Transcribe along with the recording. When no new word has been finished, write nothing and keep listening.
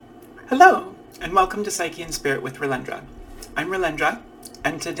Hello, and welcome to Psyche and Spirit with Relendra. I'm Relendra,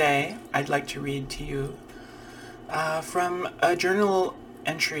 and today I'd like to read to you from a journal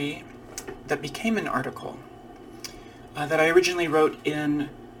entry that became an article that I originally wrote in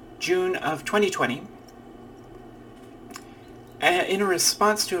June of 2020 in a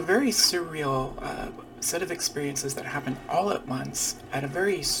response to a very surreal set of experiences that happened all at once at a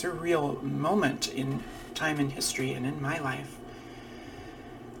very surreal moment in time and history and in my life.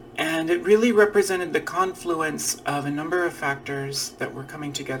 And it really represented the confluence of a number of factors that were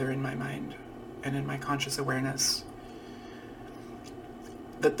coming together in my mind and in my conscious awareness.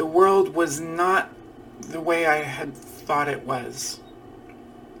 That the world was not the way I had thought it was.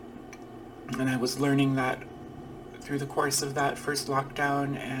 And I was learning that through the course of that first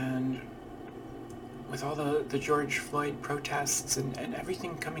lockdown and with all the George Floyd protests and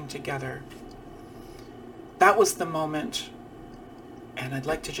everything coming together. That was the moment. And I'd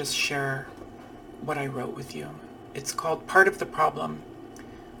like to just share what I wrote with you. It's called Part of the Problem,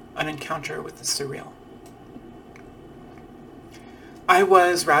 An Encounter with the Surreal. I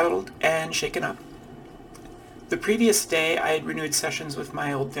was rattled and shaken up. The previous day, I had renewed sessions with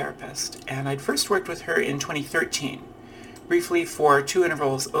my old therapist, and I'd first worked with her in 2013, briefly for 2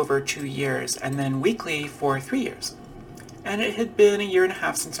 intervals over 2 years, and then weekly for 3 years. And it had been 1.5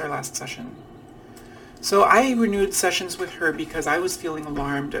 years since our last session. So I renewed sessions with her because I was feeling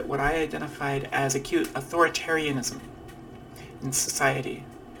alarmed at what I identified as acute authoritarianism in society,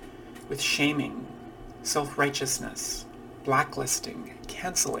 with shaming, self-righteousness, blacklisting,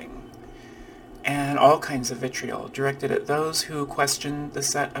 canceling, and all kinds of vitriol directed at those who questioned the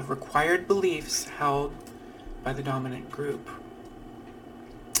set of required beliefs held by the dominant group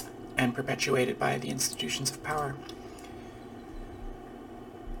and perpetuated by the institutions of power.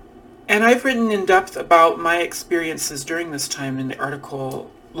 And I've written in depth about my experiences during this time in the article,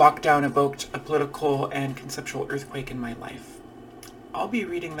 Lockdown Evoked a Political and Conceptual Earthquake in My Life. I'll be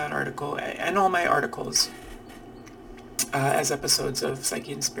reading that article and all my articles as episodes of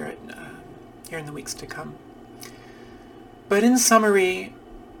Psyche and Spirit here in the weeks to come. But in summary,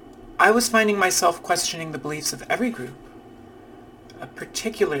 I was finding myself questioning the beliefs of every group,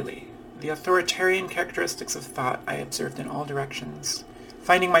 particularly the authoritarian characteristics of thought I observed in all directions,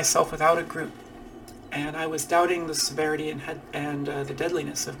 finding myself without a group, and I was doubting the severity and the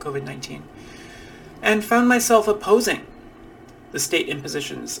deadliness of COVID-19, and found myself opposing the state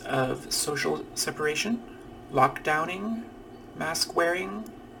impositions of social separation, lockdowning, mask wearing,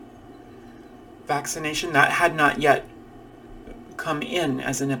 vaccination. That had not yet come in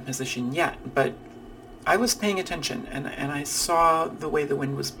as an imposition yet, but I was paying attention, and I saw the way the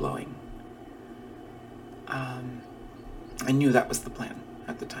wind was blowing. I knew that was the plan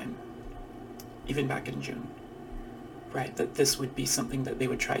at the time, even back in June, right? That this would be something that they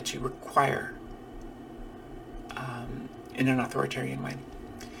would try to require in an authoritarian way.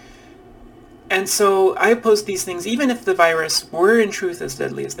 And so I opposed these things, even if the virus were in truth as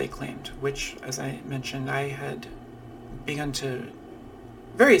deadly as they claimed, which, as I mentioned, I had begun to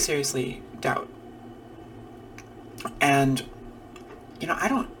very seriously doubt. And,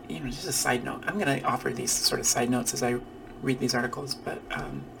 just a side note, I'm going to offer these sort of side notes as I read these articles, but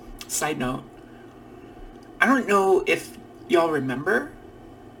side note, I don't know if y'all remember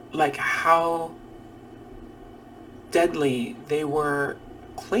how deadly they were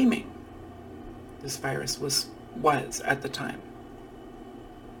claiming this virus was at the time.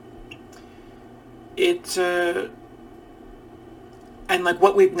 And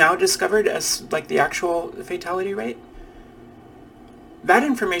what we've now discovered as the actual fatality rate, that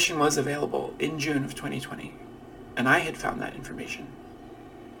information was available in June of 2020. And I had found that information.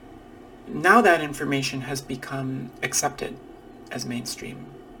 Now that information has become accepted as mainstream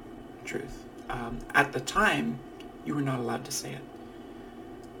truth. At the time, you were not allowed to say it.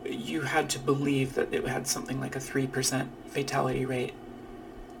 You had to believe that it had something like a 3% fatality rate,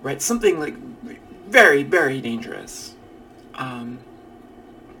 right? Something very, very dangerous.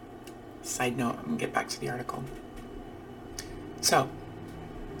 Side note, I'm going to get back to the article. So,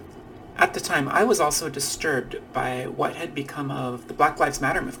 at the time, I was also disturbed by what had become of the Black Lives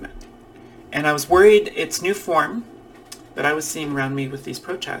Matter movement. And I was worried its new form that I was seeing around me with these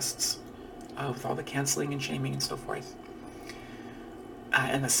protests, with all the canceling and shaming and so forth,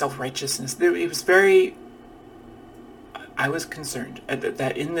 and the self-righteousness. I was concerned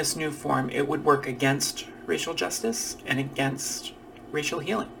that in this new form, it would work against racial justice and against racial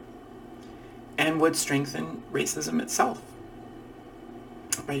healing, and would strengthen racism itself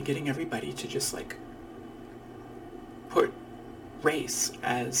by getting everybody to just put race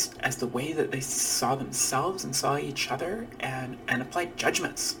as the way that they saw themselves and saw each other and applied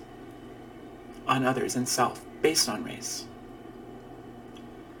judgments on others and self based on race.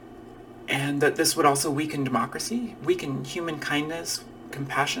 And that this would also weaken democracy, weaken human kindness,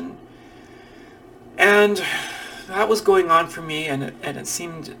 compassion. And that was going on for me, and it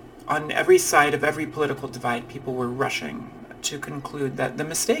seemed on every side of every political divide, people were rushing to conclude that the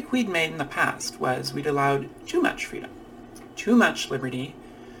mistake we'd made in the past was we'd allowed too much freedom, too much liberty,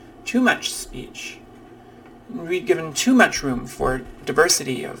 too much speech. We'd given too much room for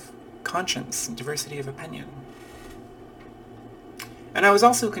diversity of conscience and diversity of opinion. And I was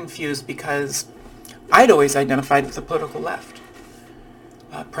also confused because I'd always identified with the political left,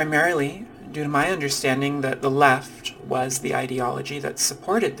 primarily due to my understanding that the left was the ideology that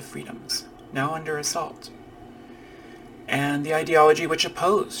supported the freedoms, now under assault, and the ideology which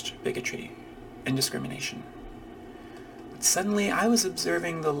opposed bigotry and discrimination. But suddenly I was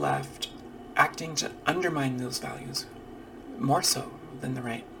observing the left acting to undermine those values, more so than the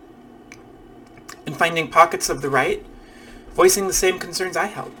right, and finding pockets of the right voicing the same concerns I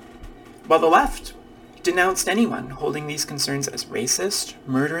held, while the left denounced anyone holding these concerns as racist,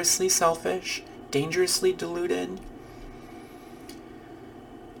 murderously selfish, dangerously deluded.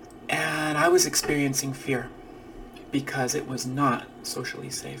 And I was experiencing fear because it was not socially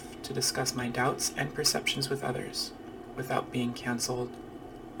safe to discuss my doubts and perceptions with others without being canceled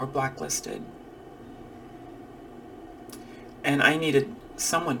or blacklisted. And I needed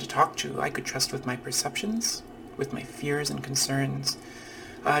someone to talk to I could trust with my perceptions, with my fears and concerns,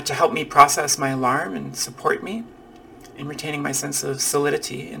 to help me process my alarm and support me in retaining my sense of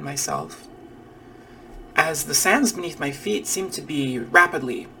solidity in myself, as the sands beneath my feet seemed to be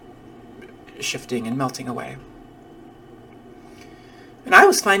rapidly shifting and melting away. And I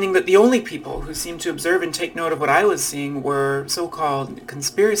was finding that the only people who seemed to observe and take note of what I was seeing were so-called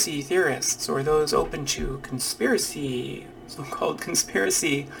conspiracy theorists, or those open to so-called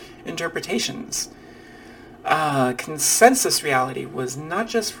conspiracy interpretations. Consensus reality was not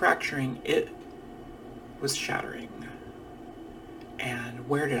just fracturing, it was shattering. And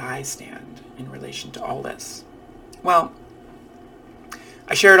where did I stand in relation to all this? Well,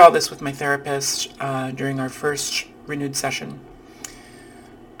 I shared all this with my therapist during our first renewed session.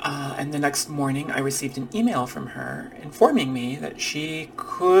 And the next morning I received an email from her informing me that she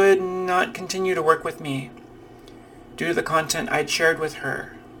could not continue to work with me due to the content I'd shared with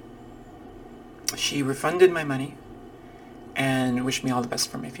her. She refunded my money and wished me all the best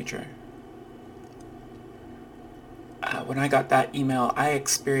for my future. When I got that email, I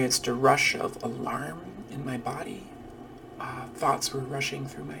experienced a rush of alarm in my body. Thoughts were rushing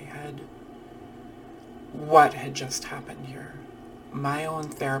through my head. What had just happened here? My own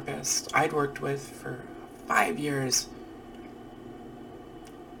therapist I'd worked with for 5 years.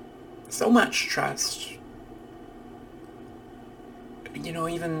 So much trust.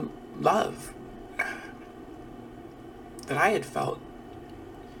 Even love that I had felt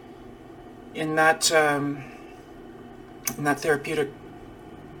in that therapeutic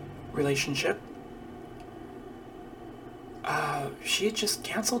relationship. She had just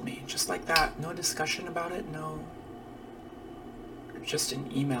canceled me, just like that. No discussion about it, just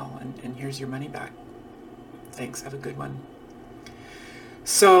an email, and here's your money back. Thanks, have a good one.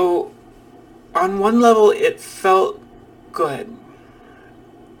 So, on one level, it felt good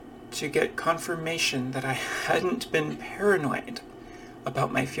to get confirmation that I hadn't been paranoid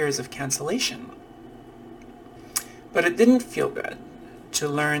about my fears of cancellation. But it didn't feel good to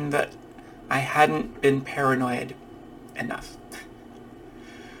learn that I hadn't been paranoid enough.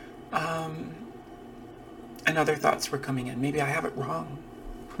 And other thoughts were coming in. Maybe I have it wrong.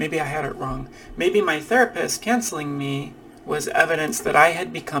 Maybe I had it wrong. Maybe my therapist canceling me was evidence that I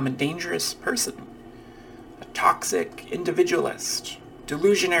had become a dangerous person, a toxic individualist,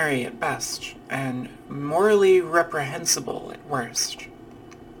 delusionary at best, and morally reprehensible at worst.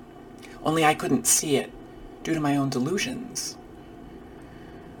 Only I couldn't see it due to my own delusions.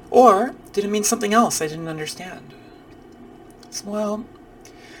 Or did it mean something else I didn't understand? Well,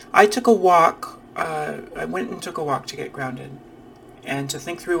 I took a walk. I went and took a walk to get grounded and to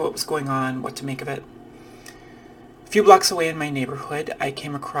think through what was going on, what to make of it. A few blocks away in my neighborhood, I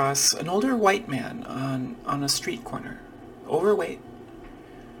came across an older white man on a street corner, overweight,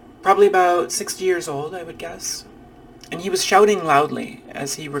 probably about 60 years old, I would guess. And he was shouting loudly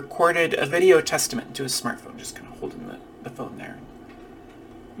as he recorded a video testament to his smartphone, just kind of holding the phone there.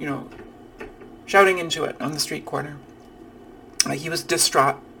 Shouting into it on the street corner. He was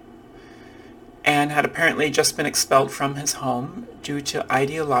distraught and had apparently just been expelled from his home due to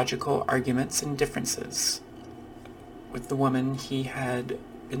ideological arguments and differences with the woman he had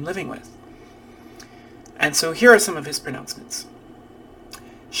been living with. And so here are some of his pronouncements.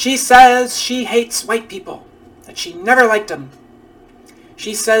 She says she hates white people, that she never liked them.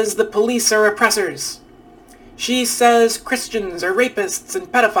 She says the police are oppressors. She says Christians are rapists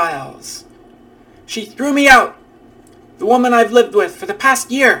and pedophiles. She threw me out, the woman I've lived with for the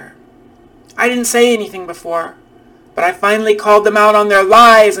past year. I didn't say anything before, but I finally called them out on their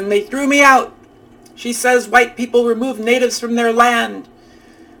lies and they threw me out. She says white people remove natives from their land,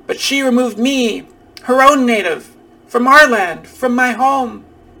 but she removed me, her own native, from our land, from my home.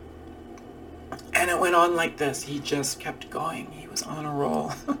 And it went on like this. He just kept going. He was on a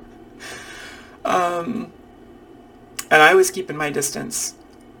roll. And I was keeping my distance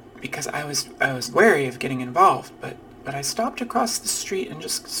because I was wary of getting involved, but I stopped across the street and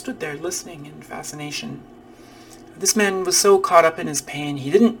just stood there listening in fascination. This man was so caught up in his pain,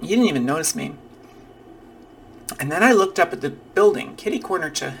 he didn't even notice me. And then I looked up at the building, kitty corner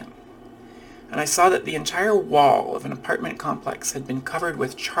to him, and I saw that the entire wall of an apartment complex had been covered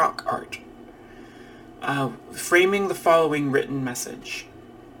with chalk art, framing the following written message.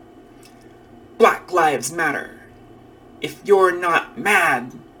 Black Lives Matter. If you're not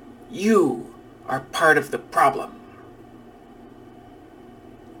mad, you are part of the problem.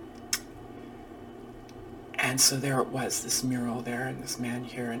 And so there it was, this mural there and this man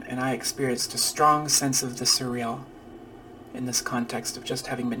here, and I experienced a strong sense of the surreal in this context of just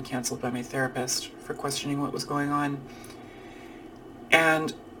having been canceled by my therapist for questioning what was going on.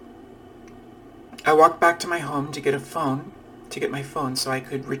 And I walked back to my home to get my phone so I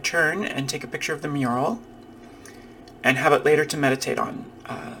could return and take a picture of the mural and have it later to meditate on.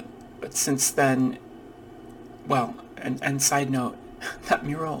 But since then, well, and side note, that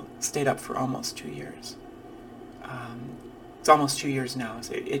mural stayed up for almost 2 years. It's almost 2 years now.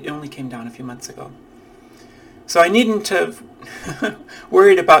 So it only came down a few months ago. So I needn't have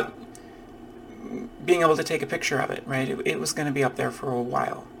worried about being able to take a picture of it, right? It was going to be up there for a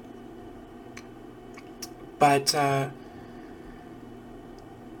while. But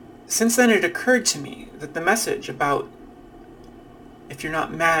since then it occurred to me that the message about if you're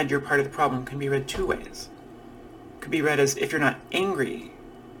not mad, you're part of the problem can be read two ways. It could be read as if you're not angry,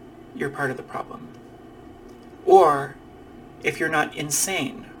 you're part of the problem. Or if you're not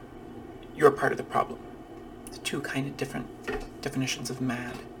insane, you're part of the problem. It's two kind of different definitions of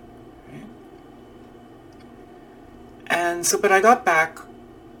mad. Right? And so, but I got back,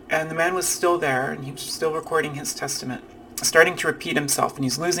 and the man was still there, and he was still recording his testament, starting to repeat himself, and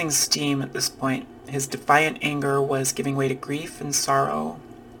he's losing steam at this point. His defiant anger was giving way to grief and sorrow.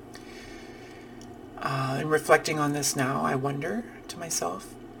 And reflecting on this now, I wonder to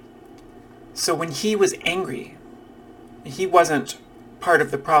myself, so when he was angry, he wasn't part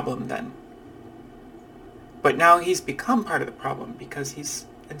of the problem then. But now he's become part of the problem because he's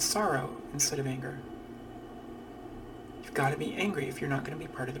in sorrow instead of anger. You've got to be angry if you're not going to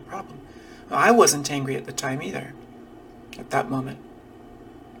be part of the problem. Well, I wasn't angry at the time either, at that moment.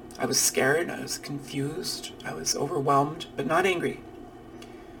 I was scared, I was confused, I was overwhelmed, but not angry.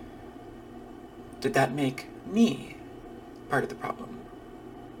 Did that make me part of the problem?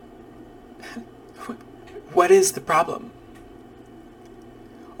 What is the problem?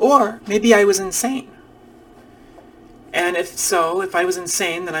 Or maybe I was insane. And if so, if I was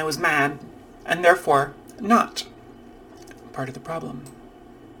insane, then I was mad, and therefore not part of the problem.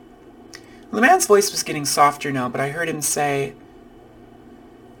 The man's voice was getting softer now, but I heard him say,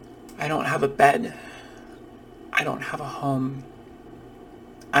 I don't have a bed. I don't have a home.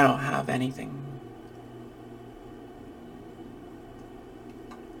 I don't have anything.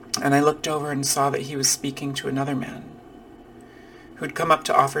 And I looked over and saw that he was speaking to another man who had come up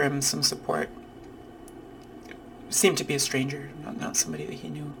to offer him some support. Seemed to be a stranger, not somebody that he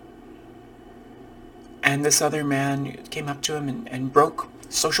knew. And this other man came up to him and broke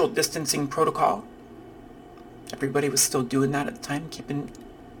social distancing protocol. Everybody was still doing that at the time, keeping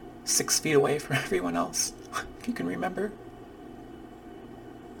 6 feet away from everyone else, if you can remember.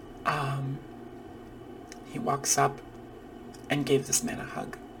 He walks up and gave this man a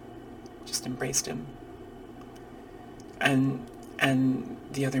hug. Just embraced him. And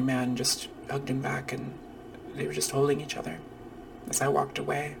the other man just hugged him back, and they were just holding each other as I walked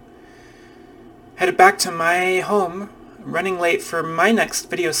away. Headed back to my home, running late for my next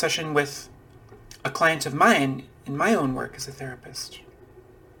video session with a client of mine in my own work as a therapist.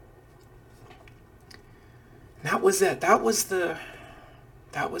 And that was it. That was the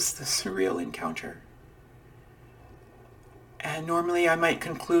surreal encounter. And normally I might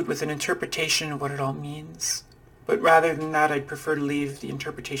conclude with an interpretation of what it all means. But rather than that, I'd prefer to leave the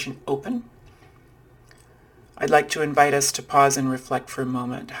interpretation open. I'd like to invite us to pause and reflect for a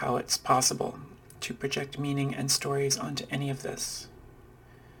moment how it's possible to project meaning and stories onto any of this.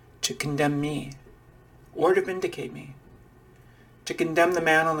 to condemn me or to vindicate me, to condemn the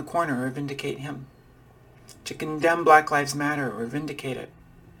man on the corner or vindicate him, to condemn Black Lives Matter or vindicate it,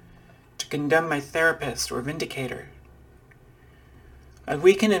 to condemn my therapist or vindicate her.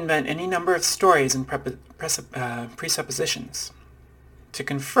 We can invent any number of stories and presuppositions to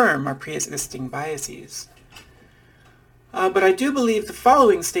confirm our pre-existing biases. But I do believe the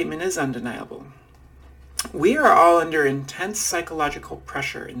following statement is undeniable. We are all under intense psychological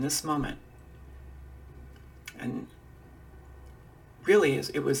pressure in this moment. And really,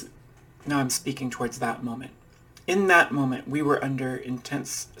 now I'm speaking towards that moment. In that moment, we were under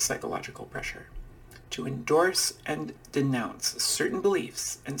intense psychological pressure to endorse and denounce certain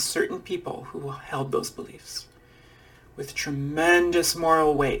beliefs and certain people who held those beliefs, with tremendous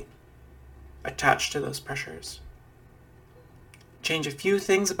moral weight attached to those pressures. Change a few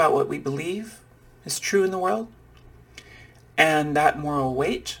things about what we believe is true in the world, and that moral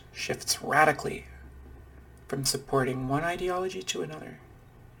weight shifts radically from supporting one ideology to another.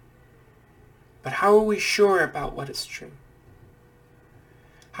 But how are we sure about what is true?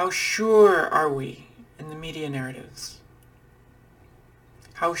 How sure are we in the media narratives?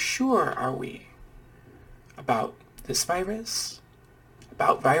 How sure are we about this virus?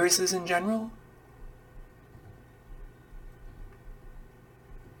 About viruses in general?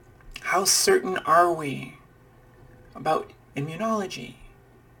 How certain are we about immunology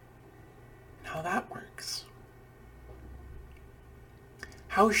and how that works?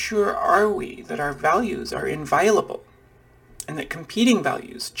 How sure are we that our values are inviolable and that competing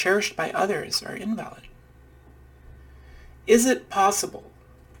values cherished by others are invalid? Is it possible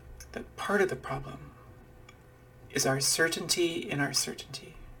that part of the problem is our certainty in our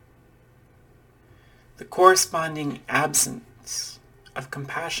certainty? The corresponding absence of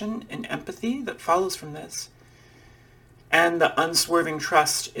compassion and empathy that follows from this, and the unswerving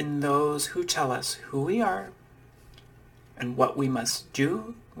trust in those who tell us who we are and what we must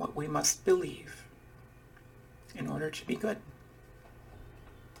do, what we must believe in order to be good.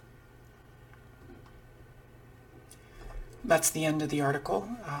 That's the end of the article.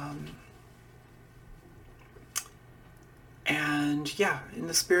 And yeah, in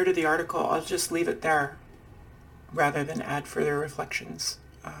the spirit of the article, I'll just leave it there rather than add further reflections.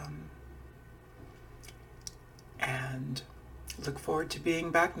 And look forward to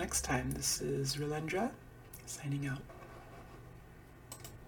being back next time. This is Rulendra, signing out.